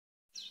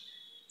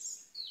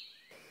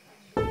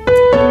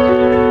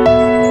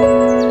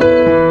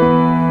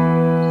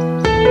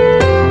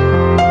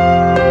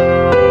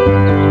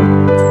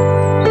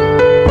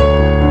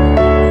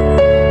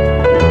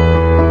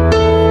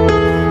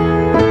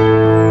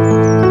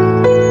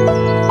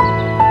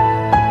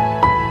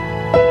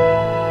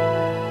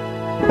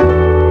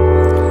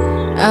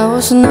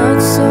was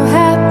not so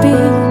happy,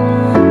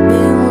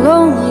 being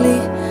lonely,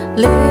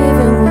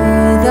 living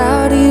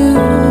without you.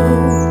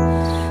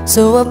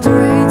 So I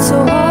prayed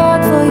so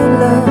hard for your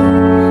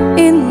love.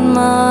 In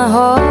my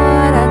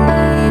heart I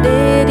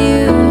needed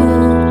you.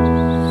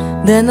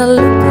 Then I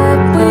look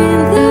up in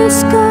the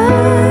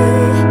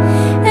sky,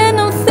 and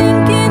I'm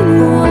thinking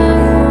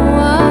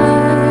why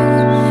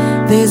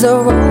there's a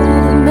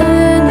road of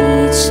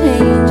many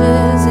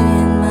changes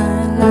in my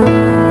life.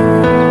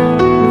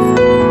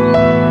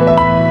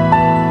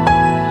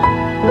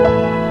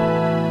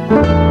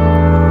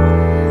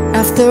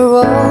 After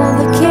all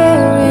the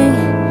caring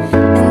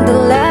and the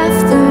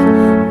laughter,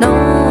 no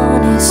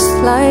one is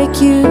like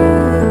you.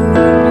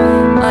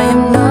 I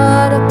am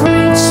not a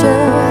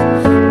preacher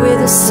with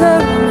a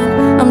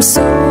sermon, I'm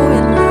so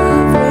in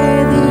love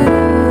with you.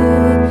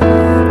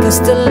 'Cause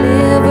to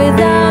live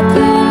without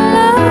your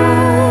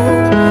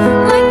love,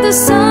 like the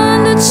sun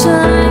that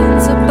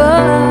shines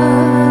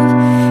above,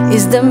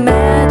 is the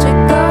magic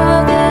of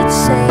the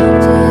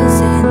changes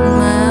in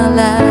my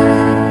life.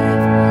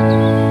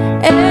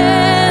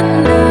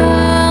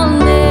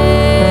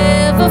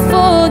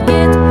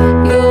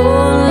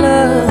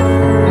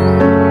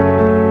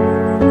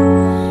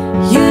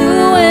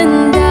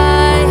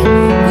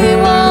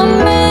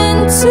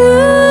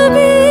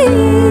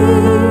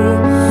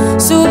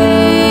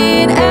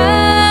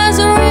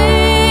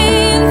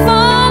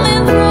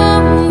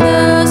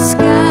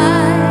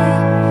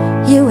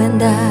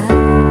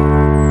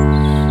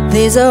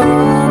 These are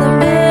all the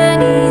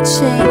many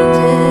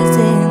changes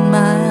in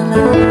my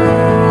life.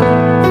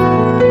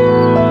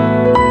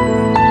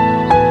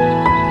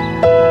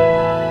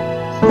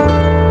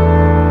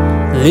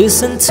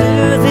 Listen to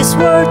these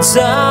words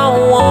I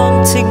want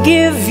to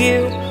give you,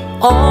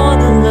 on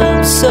a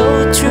love so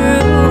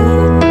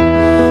true.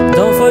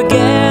 Don't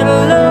forget I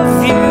love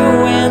you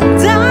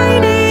and I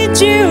need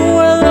you,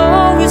 I'll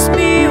always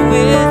be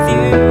with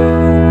you.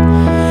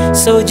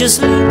 So just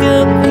look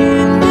up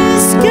in the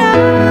sky,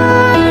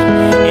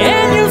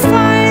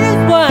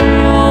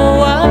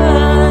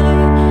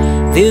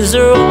 these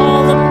are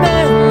all the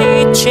many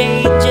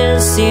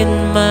changes in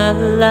my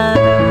life.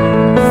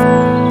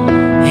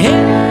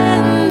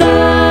 And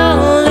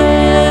I'll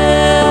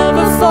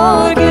never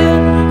forget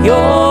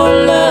your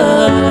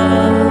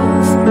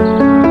love.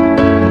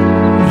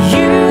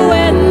 You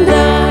and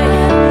I,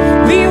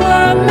 we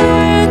were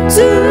meant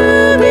to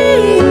be,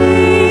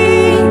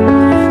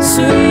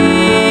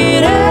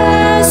 sweet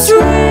as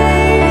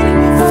rain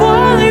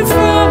falling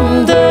from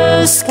the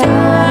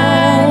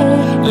sky.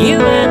 You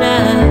and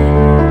I,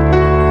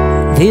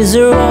 these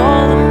are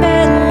all the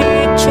many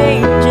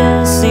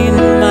changes in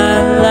my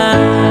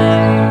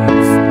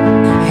life.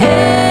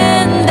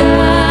 And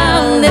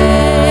I'll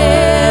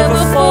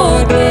never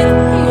forget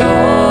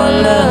your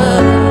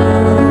love.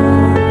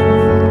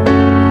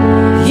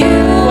 You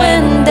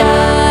and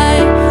I,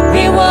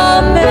 we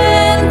were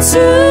meant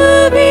to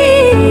be,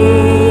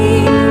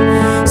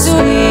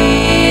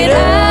 sweet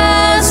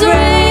as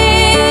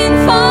rain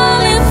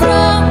falling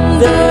from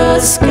the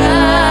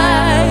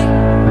sky.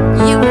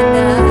 You and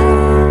I,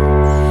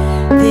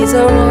 these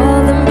are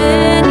all the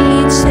many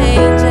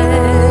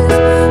changes.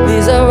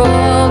 These are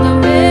all the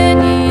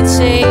many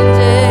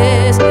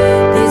changes.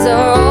 These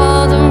are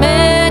all the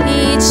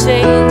many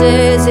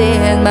changes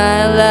in my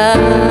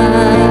life.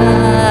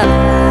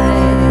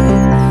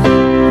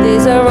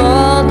 These are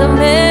all the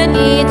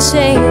many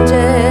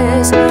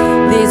changes.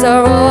 These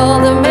are all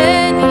the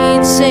many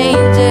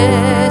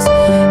changes.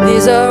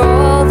 These are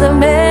all the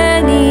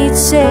many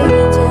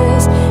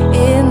changes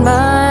in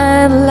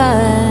my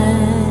life.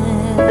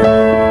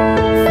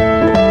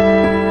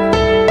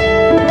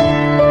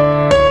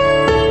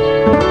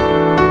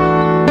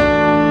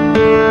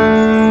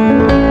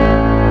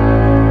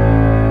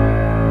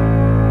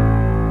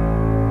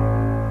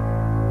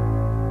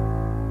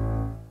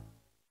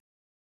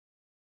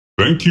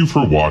 Thank you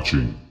for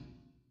watching.